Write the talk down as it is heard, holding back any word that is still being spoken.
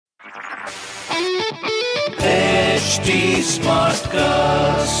HT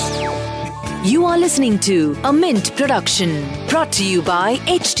Smartcast. You are listening to a Mint production brought to you by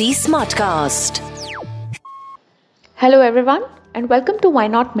HT Smartcast. Hello everyone and welcome to Why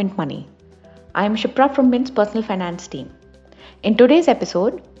Not Mint Money. I am Shipra from Mint's personal finance team. In today's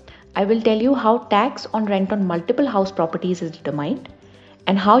episode, I will tell you how tax on rent on multiple house properties is determined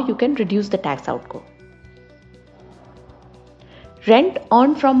and how you can reduce the tax outgo. Rent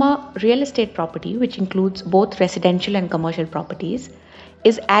earned from a real estate property, which includes both residential and commercial properties,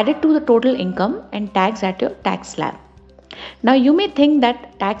 is added to the total income and taxed at your tax slab. Now, you may think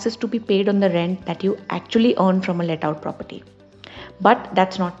that tax is to be paid on the rent that you actually earn from a let out property, but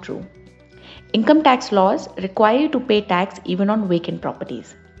that's not true. Income tax laws require you to pay tax even on vacant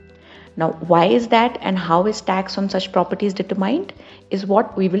properties. Now, why is that and how is tax on such properties determined is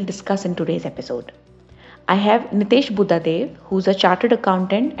what we will discuss in today's episode. I have Nitesh Buddhadev, who's a chartered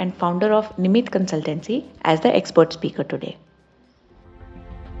accountant and founder of Nimit consultancy, as the expert speaker today.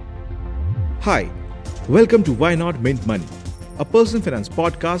 Hi, welcome to Why Not Mint Money, a personal finance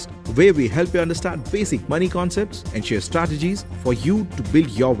podcast where we help you understand basic money concepts and share strategies for you to build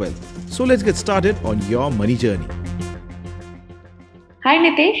your wealth. So let's get started on your money journey. Hi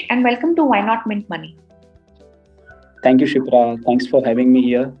Nitesh and welcome to Why Not Mint Money. Thank you, Shipra. Thanks for having me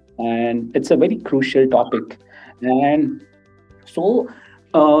here. And it's a very crucial topic. And so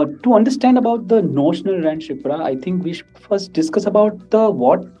to understand about the notional rent, Shipra, I think we should first discuss about the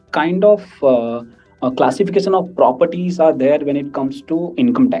what kind of classification of properties are there when it comes to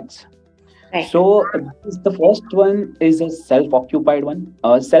income tax. Right. So the first one is a self-occupied one.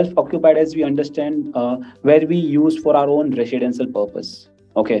 Self-occupied, as we understand, where we use for our own residential purpose.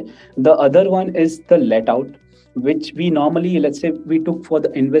 Okay. The other one is the let out, which we normally, let's say, we took for the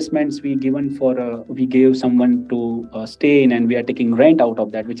investments we gave someone to stay in, and we are taking rent out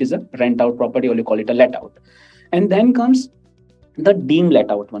of that, which is a rent out property, or you call it a let out. And then comes the deemed let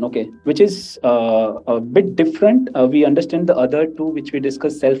out one, okay, which is a bit different. We understand the other two, which we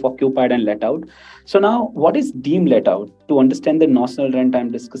discussed, self-occupied and let out. So now, what is deemed let out? To understand the notional rent,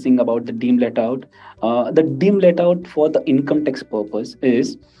 I'm discussing about the deemed let out. The deemed let out for the income tax purpose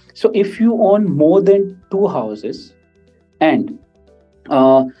is, so if you own more than two houses and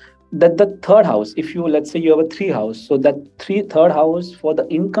the third house, if you, let's say you have a three house, so that third house for the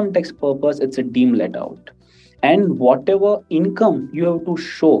income tax purpose, it's a deemed let out. And whatever income you have to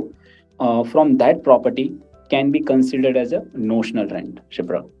show from that property can be considered as a notional rent,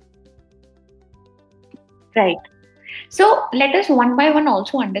 Shipra. Right. So let us one by one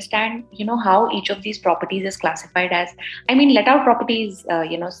also understand, how each of these properties is classified as. Let out properties,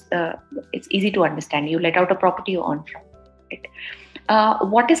 it's easy to understand. You let out a property, you earn from it.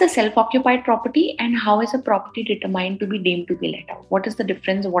 What is a self-occupied property and how is a property determined to be deemed to be let out? What is the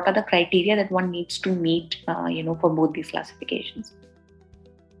difference? What are the criteria that one needs to meet, for both these classifications?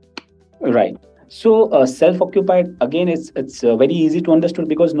 Right. So self-occupied, again, it's very easy to understand,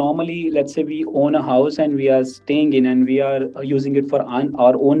 because normally, let's say we own a house and we are staying in and we are using it for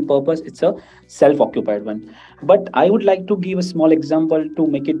our own purpose. It's a self-occupied one. But I would like to give a small example to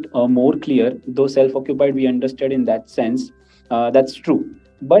make it more clear. Though self-occupied, we understand in that sense, that's true.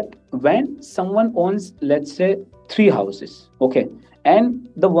 But when someone owns, let's say, three houses, okay, and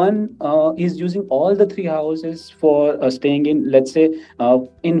the one is using all the three houses for staying in, let's say,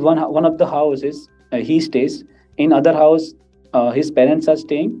 in one of the houses he stays, in other house his parents are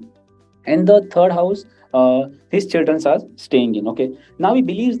staying, and the third house his children are staying in. Okay, now he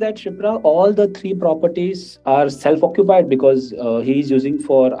believes that, Shipra, all the three properties are self-occupied because he is using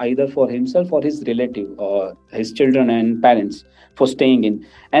for either for himself or his relative, his children and parents for staying in,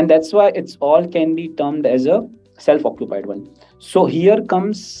 and that's why it's all can be termed as a self-occupied one. So here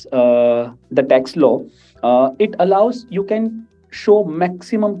comes the tax law. It allows, you can show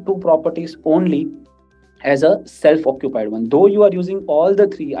maximum two properties only as a self-occupied one. Though you are using all the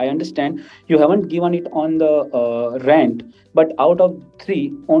three, I understand you haven't given it on the rent, but out of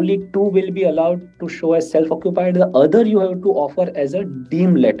three, only two will be allowed to show as self-occupied. The other you have to offer as a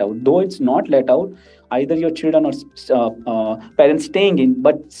deemed let out. Though it's not let out, either your children or parents staying in,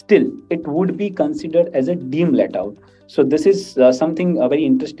 but still it would be considered as a deemed let out. So this is something very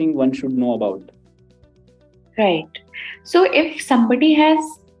interesting one should know about. Right. So if somebody has,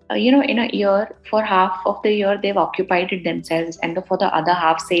 in a year, for half of the year, they've occupied it themselves, and for the other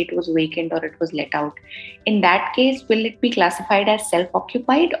half, say it was vacant or it was let out, in that case, will it be classified as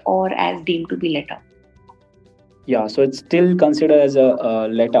self-occupied or as deemed to be let out? Yeah, so it's still considered as a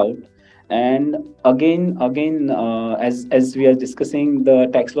let out. And again, as we are discussing, the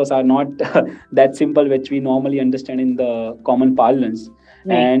tax laws are not that simple, which we normally understand in the common parlance.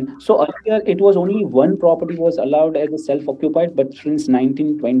 Right. And so earlier it was only one property was allowed as a self-occupied, but since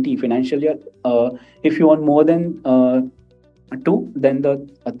 1920 financial year, if you own more than two, then the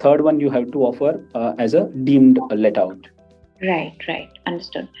third one you have to offer as a deemed let out. Right, right.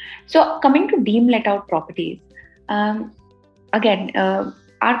 Understood. So, coming to deemed let out properties, um, again,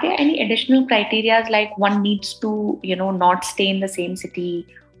 are there any additional criterias like one needs to, not stay in the same city,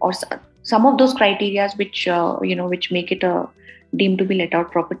 or some of those criterias which, which make it a deemed to be let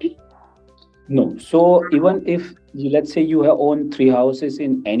out property? No. So even if let's say you have own three houses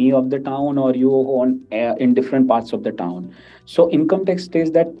in any of the town, or you own in different parts of the town, so income tax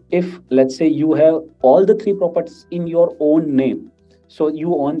states that if let's say you have all the three properties in your own name, so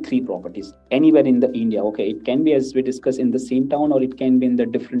you own three properties anywhere in the India. Okay, it can be as we discussed in the same town, or it can be in the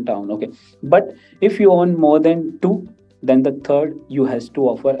different town. Okay, but if you own more than two, then the third you has to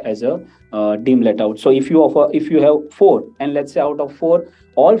offer as a dim let out. So if you have four, and let's say out of four,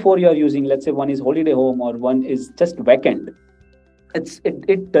 all four you are using, let's say one is holiday home or one is just vacant,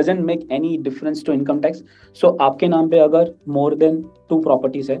 it doesn't make any difference to income tax. So आपके नाम पे अगर more than two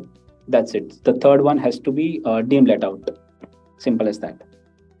properties है, that's it, the third one has to be dim let out. Simple as that.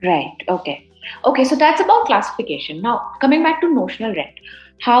 Right. Okay. Okay. So that's about classification. Now, coming back to notional rent,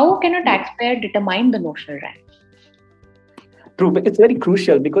 how can a taxpayer determine the notional rent? True, but it's very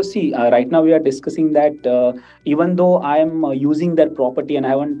crucial because see, right now we are discussing that even though I am using that property and I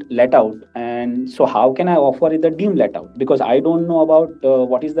haven't let out, and so how can I offer it the deemed let out, because I don't know about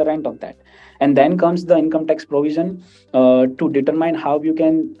what is the rent of that. And then comes the income tax provision to determine how you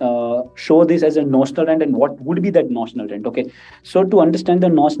can show this as a notional rent and what would be that notional rent. Okay, so to understand the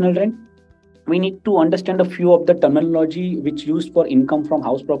notional rent, we need to understand a few of the terminology which used for income from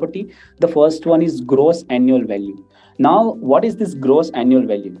house property. The first one is gross annual value. Now, what is this gross annual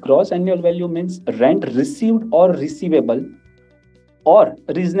value? Gross annual value means rent received or receivable or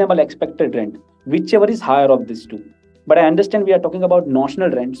reasonable expected rent, whichever is higher of these two. But I understand we are talking about notional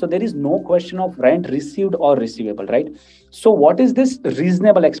rent, so there is no question of rent received or receivable, right? So what is this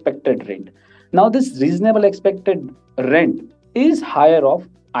reasonable expected rent? Now this reasonable expected rent is higher of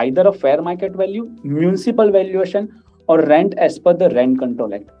either a fair market value, municipal valuation, or rent as per the Rent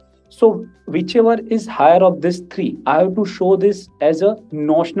Control Act. So whichever is higher of these three, I have to show this as a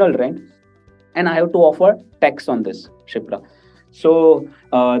notional rent, and I have to offer tax on this, Shipra. So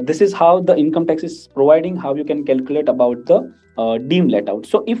this is how the income tax is providing how you can calculate about the deemed let out.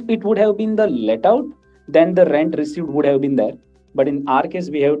 So if it would have been the let out, then the rent received would have been there. But in our case,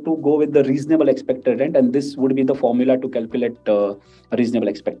 we have to go with the reasonable expected rent, and this would be the formula to calculate reasonable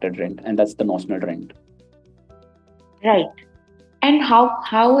expected rent, and that's the notional rent. Right. And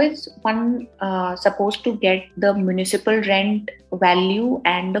how is one supposed to get the municipal rent value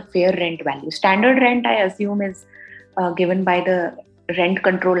and the fair rent value? Standard rent, I assume, is given by the Rent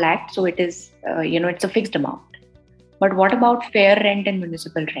Control Act, so it is it's a fixed amount. But what about fair rent and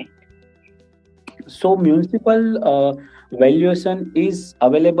municipal rent? So municipal valuation is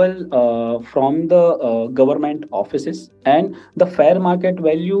available from the government offices, and the fair market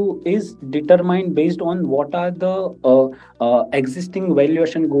value is determined based on what are the existing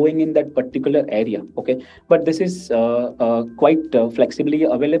valuation going in that particular area. Okay, but this is quite flexibly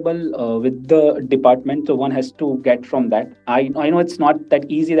available with the department, so one has to get from that. I know it's not that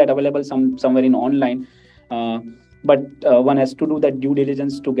easy that available somewhere in online. But one has to do that due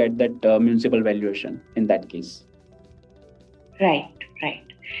diligence to get that municipal valuation in that case. Right, right.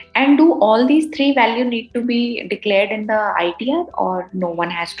 And do all these three value need to be declared in the ITR, or no?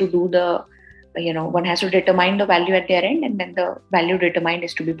 One has to do one has to determine the value at their end, and then the value determined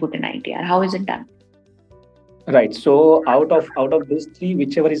is to be put in ITR. How is it done? Right. So out of these three,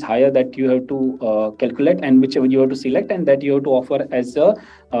 whichever is higher, that you have to calculate, and whichever you have to select, and that you have to offer as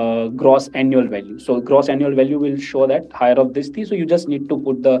a gross annual value. So gross annual value will show that higher of these three. So you just need to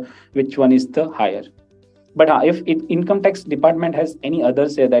put the which one is the higher. But if income tax department has any other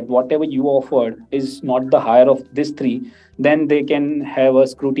say that whatever you offered is not the higher of these three, then they can have a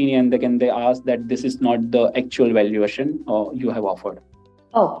scrutiny, and they ask that this is not the actual valuation you have offered.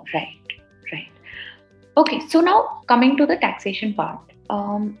 Oh, right, right. Okay, so now coming to the taxation part,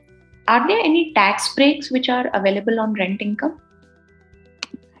 are there any tax breaks which are available on rent income?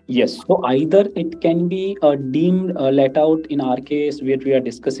 Yes, so either it can be a deemed let out in our case, which we are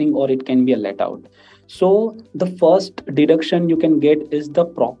discussing, or it can be a let out. So the first deduction you can get is the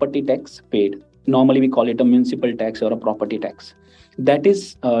property tax paid. Normally we call it a municipal tax or a property tax. That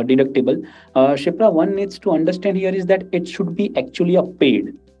is deductible. Shipra, one needs to understand here is that it should be actually a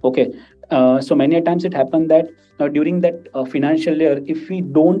paid. Okay, So many a times it happened that during that financial year, if we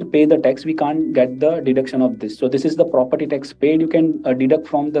don't pay the tax, we can't get the deduction of this. So this is the property tax paid. You can deduct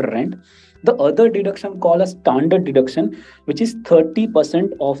from the rent. The other deduction called a standard deduction, which is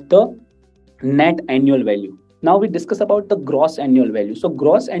 30% of the net annual value. Now we discuss about the gross annual value. So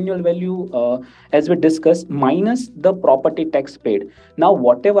gross annual value, as we discussed, minus the property tax paid. Now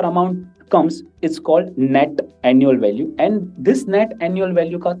whatever amount comes, it's called net annual value, and this net annual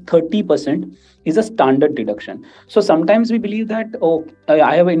value ka 30% is a standard deduction. So sometimes we believe that, oh,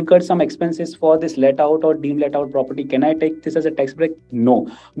 I have incurred some expenses for this let out or deemed let out property. Can I take this as a tax break? No,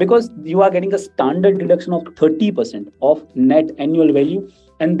 because you are getting a standard deduction of 30% of net annual value,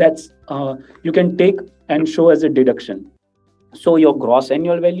 and that's you can take and show as a deduction. So your gross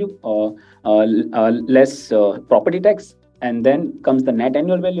annual value less property tax, and then comes the net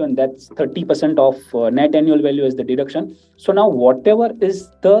annual value, and that's 30% of net annual value as the deduction. So now whatever is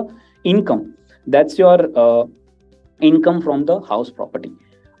the income, that's your income from the house property.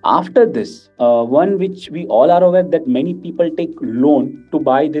 After this, one which we all are aware that many people take loan to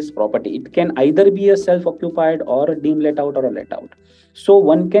buy this property. It can either be a self-occupied or a deemed let out or a let out. So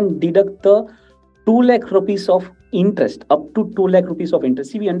one can deduct the 2 lakh rupees of interest, up to 2 lakh rupees of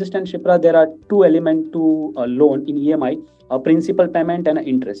interest. See, we understand, Shipra, there are two elements to a loan in EMI, a principal payment and an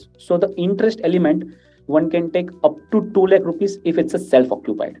interest. So the interest element, one can take up to 2 lakh rupees if it's a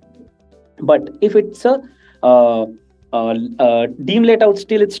self-occupied. But if it's a deemed let out,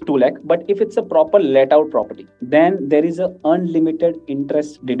 still it's 2 lakh. But if it's a proper let out property, then there is a unlimited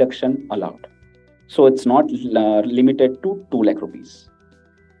interest deduction allowed. So it's not limited to 2 lakh rupees.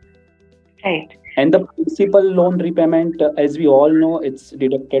 Right. And the principal loan repayment, as we all know, it's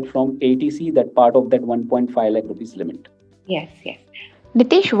deducted from ATC, that part of that 1.5 lakh rupees limit. Yes, yes.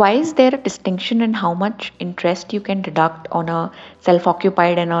 Nitesh, why is there a distinction in how much interest you can deduct on a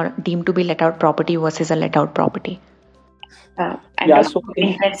self-occupied and a deemed to be let out property versus a let out property? Yeah, so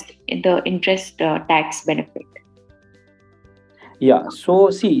the interest tax benefit. Yeah, so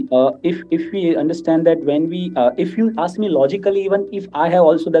see, if we understand that when we, if you ask me logically, even if I have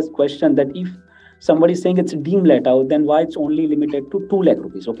also this question that if somebody is saying it's deemed let out, then why it's only limited to 2 lakh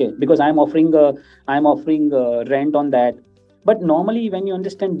rupees? Okay, because I'm offering rent on that. But normally, when you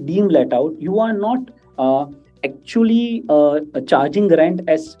understand deemed let out, you are not actually charging rent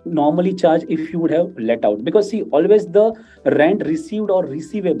as normally charged if you would have let out. Because see, always the rent received or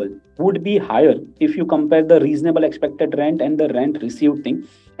receivable would be higher if you compare the reasonable expected rent and the rent received thing.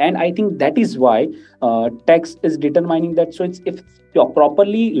 And I think that is why tax is determining that. So it's, if you're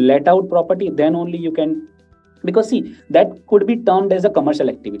properly let out property, then only you can, because see, that could be termed as a commercial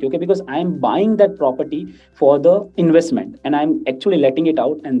activity. Okay, because I'm buying that property for the investment and I'm actually letting it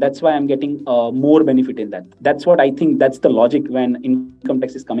out, and that's why I'm getting more benefit in that. That's what I think, that's the logic when income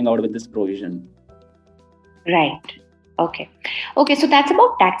tax is coming out with this provision. Right. Okay, so that's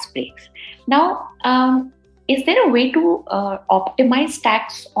about tax breaks. Now, is there a way to optimize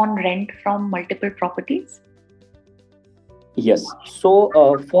tax on rent from multiple properties? Yes. So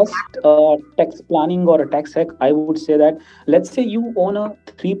first, tax planning or a tax hack, I would say that, let's say you own a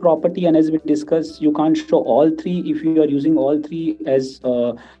 3 property, and as we discussed, you can't show all 3 if you are using all 3 as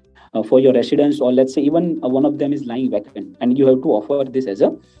for your residence, or let's say even one of them is lying vacant, and you have to offer this as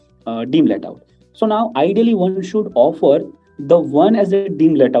a deemed let out. So now, ideally, one should offer the one as a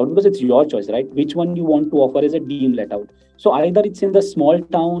deemed let out, because it's your choice, right? Which one you want to offer as a deemed let out. So either it's in the small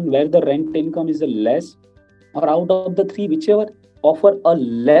town where the rent income is less, or out of the 3, whichever offer a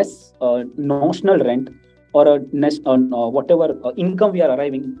less notional rent, or a whatever income we are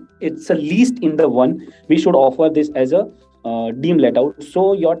arriving, it's a least in the one, we should offer this as a deemed let out.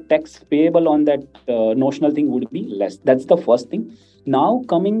 So your tax payable on that notional thing would be less. That's the first thing. Now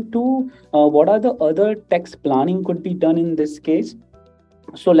coming to what are the other tax planning could be done in this case.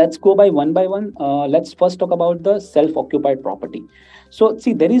 So let's go by one. Let's first talk about the self-occupied property. So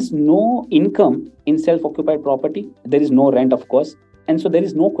see, there is no income in self-occupied property. There is no rent, of course. And so there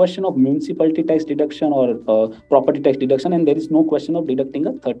is no question of municipality tax deduction or property tax deduction. And there is no question of deducting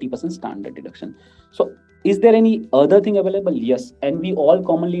a 30% standard deduction. So is there any other thing available? Yes. And we all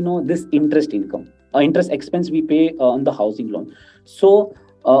commonly know this interest income, interest expense we pay on the housing loan. So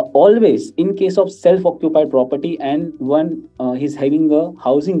always in case of self-occupied property and one is having a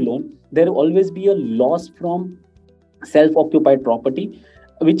housing loan, there will always be a loss from self-occupied property,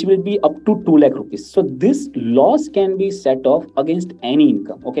 which will be up to 2 lakh rupees. So this loss can be set off against any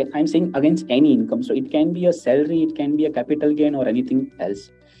income. Okay, I'm saying against any income. So it can be a salary, it can be a capital gain, or anything else.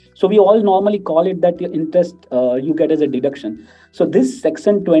 So we all normally call it that your interest you get as a deduction. So this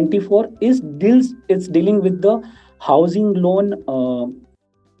section 24 is dealing with the housing loan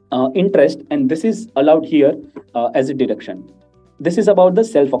interest, and this is allowed here as a deduction. This is about the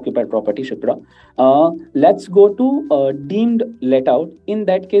self-occupied property, Shipra. Let's go to deemed let out. In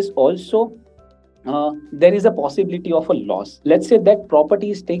that case, also there is a possibility of a loss. Let's say that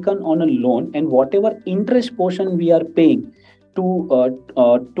property is taken on a loan, and whatever interest portion we are paying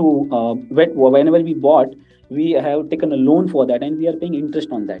whenever we bought, we have taken a loan for that, and we are paying interest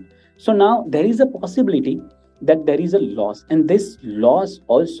on that. So now there is a possibility that there is a loss, and this loss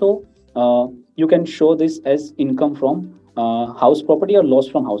also you can show this as income from house property or loss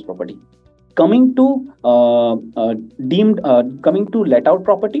from house property. Coming to coming to let out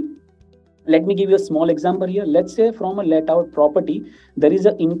property, let me give you a small example here. Let's say from a let out property, there is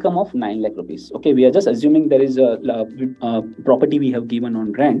an income of 9 lakh rupees. Okay, we are just assuming there is a property we have given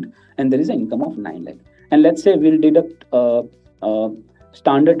on rent, and there is an income of 9 lakh. And let's say we'll deduct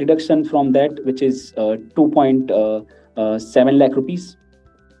standard deduction from that, which is 2.7 lakh rupees.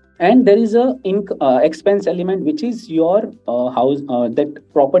 And there is a expense element, which is your house, that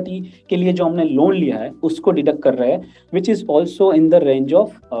property के लिए जो हमने loan लिया है उसको deduct कर रहे हैं, which is also in the range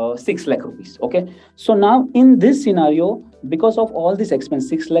of 6 lakh rupees. Okay, so now in this scenario, because of all this expense,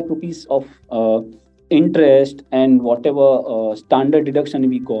 6 lakh rupees of interest and whatever standard deduction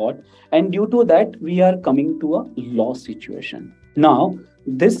we got, and due to that we are coming to a loss situation. Now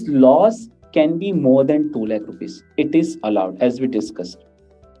this loss can be more than 2 lakh rupees. It is allowed, as we discussed,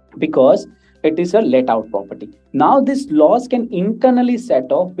 because it is a let out property. Now this loss can internally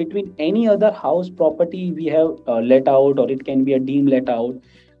set off between any other house property we have let out, or it can be a deemed let out.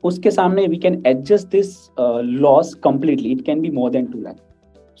 Uske samne we can adjust this loss completely. It can be more than 2 lakh.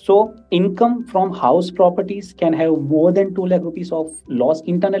 So income from house properties can have more than 2 lakh rupees of loss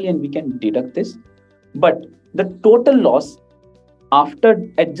internally, and we can deduct this. But the total loss after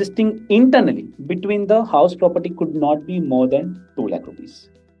adjusting internally between the house property could not be more than 2 lakh rupees.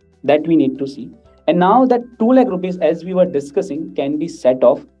 That we need to see. And now that 2 lakh rupees, as we were discussing, can be set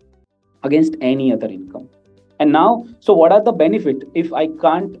off against any other income. And now, so what are the benefit if I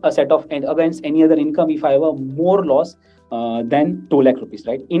can't set off against any other income if I have a more loss than 2 lakh rupees,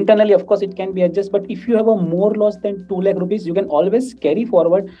 right? Internally, of course, it can be adjusted, but if you have a more loss than 2 lakh rupees, you can always carry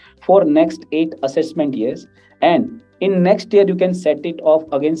forward for next 8 assessment years. And in next year, you can set it off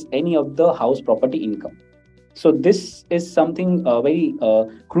against any of the house property income. So this is something very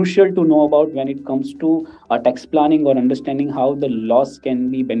crucial to know about when it comes to tax planning or understanding how the loss can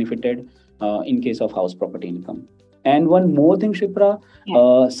be benefited in case of house property income. And one more thing, Shipra,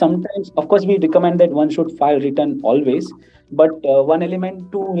 sometimes, of course, we recommend that one should file return always. But one element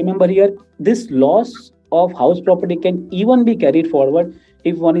to remember here, this loss of house property can even be carried forward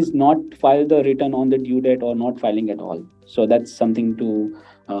if one is not filed the return on the due date or not filing at all. So that's something to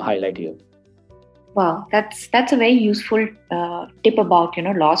highlight here. Wow, that's a very useful tip about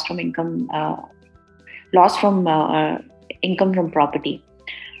loss from income from property.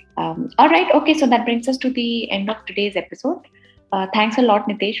 All right, okay, so that brings us to the end of today's episode. Thanks a lot,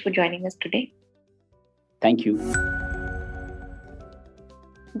 Nitesh, for joining us today. Thank you.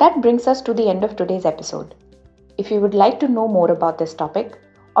 That brings us to the end of today's episode. If you would like to know more about this topic,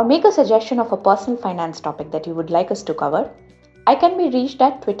 or make a suggestion of a personal finance topic that you would like us to cover, I can be reached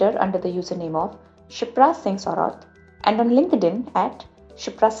at Twitter under the username of Shipra Singh Saurath, and on LinkedIn at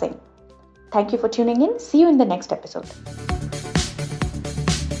Shipra Singh. Thank you for tuning in. See you in the next episode.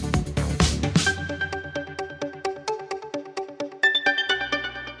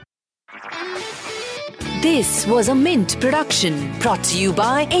 This was a Mint production brought to you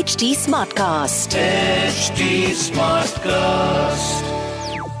by HT Smartcast. HT Smartcast.